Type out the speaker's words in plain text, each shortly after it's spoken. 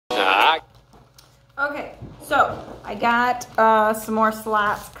So I got some more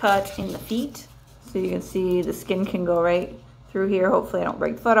slots cut in the feet. So you can see the skin can go right through here. Hopefully I don't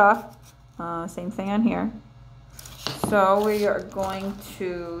break the foot off. Same thing on here. So we are going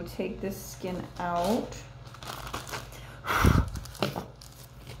to take this skin out.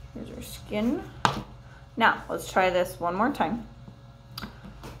 Here's our skin. Now let's try this one more time.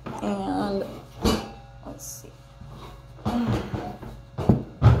 And let's see.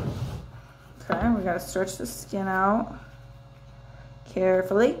 Okay, we gotta stretch the skin out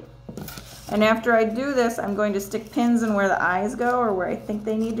carefully. And after I do this, I'm going to stick pins in where the eyes go or where I think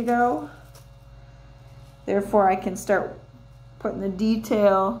they need to go. Therefore, I can start putting the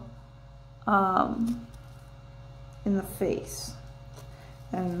detail in the face.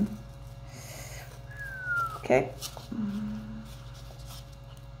 And okay.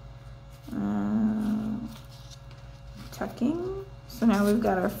 Tucking. So now we've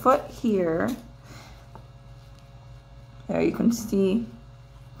got our foot here. There you can see, you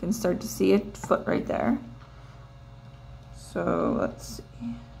can start to see a foot right there. So let's see.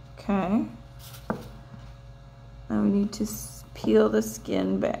 Okay. Now we need to peel the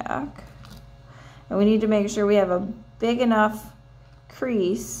skin back. And we need to make sure we have a big enough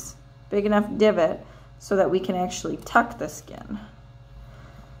crease, big enough divot, so that we can actually tuck the skin.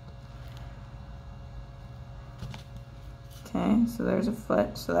 Okay, so there's a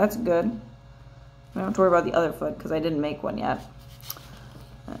foot, so that's good. I don't have to worry about the other foot because I didn't make one yet.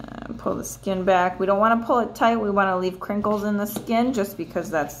 Pull the skin back. We don't want to pull it tight. We want to leave crinkles in the skin just because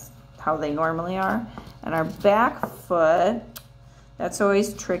that's how they normally are. And our back foot, that's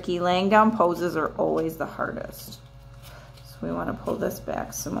always tricky. Laying down poses are always the hardest. So we want to pull this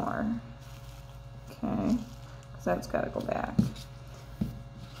back some more. Okay, because that's got to go back.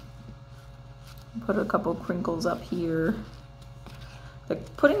 Put a couple crinkles up here.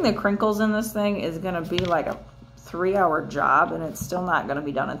 Putting the crinkles in this thing is going to be like a 3-hour job, and it's still not going to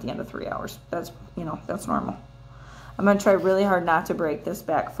be done at the end of 3 hours. That's, you know, that's normal. I'm going to try really hard not to break this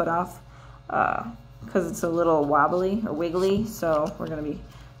back foot off because it's a little wobbly or wiggly, so we're going to be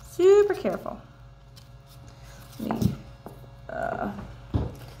super careful. Let me,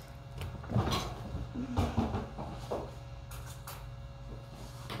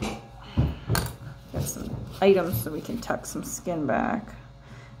 get some items so we can tuck some skin back.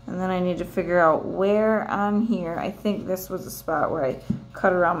 And then I need to figure out where on here, I think this was the spot where I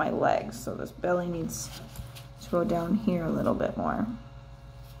cut around my legs. So this belly needs to go down here a little bit more.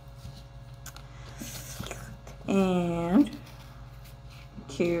 And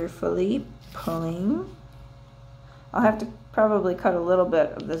carefully pulling. I'll have to probably cut a little bit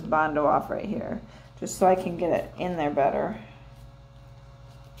of this Bondo off right here, just so I can get it in there better.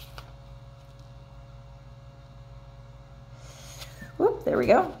 Whoop, there we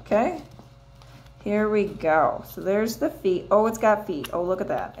go. Okay. Here we go. So there's the feet. Oh, it's got feet. Oh, look at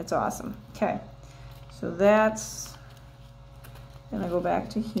that. It's awesome. Okay. So that's gonna go back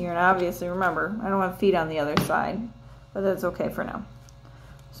to here. And obviously, remember, I don't have feet on the other side, but that's okay for now.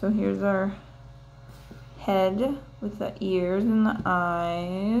 So here's our head with the ears and the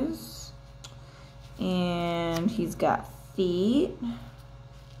eyes. And he's got feet.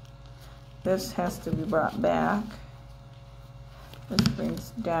 This has to be brought back. This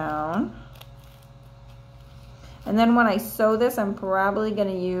brings down. And then when I sew this, I'm probably going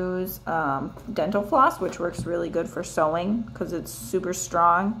to use dental floss, which works really good for sewing because it's super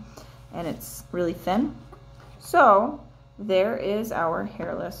strong and it's really thin. So there is our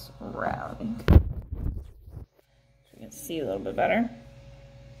hairless round. So you can see a little bit better.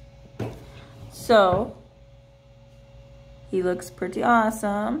 So he looks pretty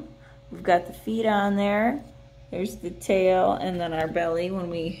awesome. We've got the feet on there. There's the tail and then our belly when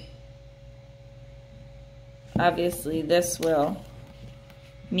we, obviously this will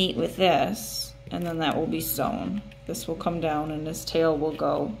meet with this and then that will be sewn. This will come down and this tail will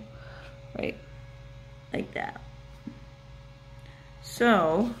go right like that.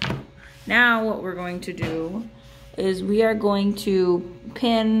 So now what we're going to do is we are going to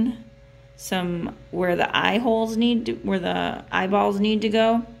pin some where the eye holes need to, where the eyeballs need to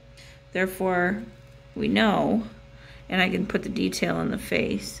go. Therefore, we know, and I can put the detail in the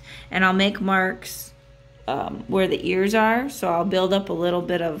face. And I'll make marks where the ears are, so I'll build up a little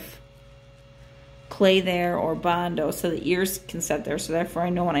bit of clay there or Bondo so the ears can set there, so therefore I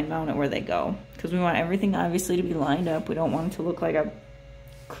know when I mount it where they go. Because we want everything obviously to be lined up. We don't want it to look like a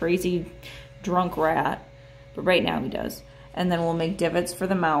crazy drunk rat, but right now he does. And then we'll make divots for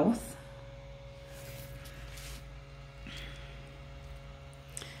the mouth.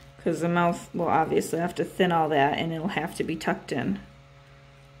 Because the mouth will obviously have to thin all that and it'll have to be tucked in.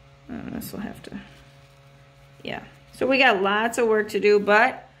 And this will have to Yeah. So we got lots of work to do,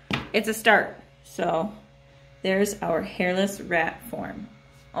 but it's a start. So there's our hairless rat form.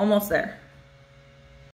 Almost there.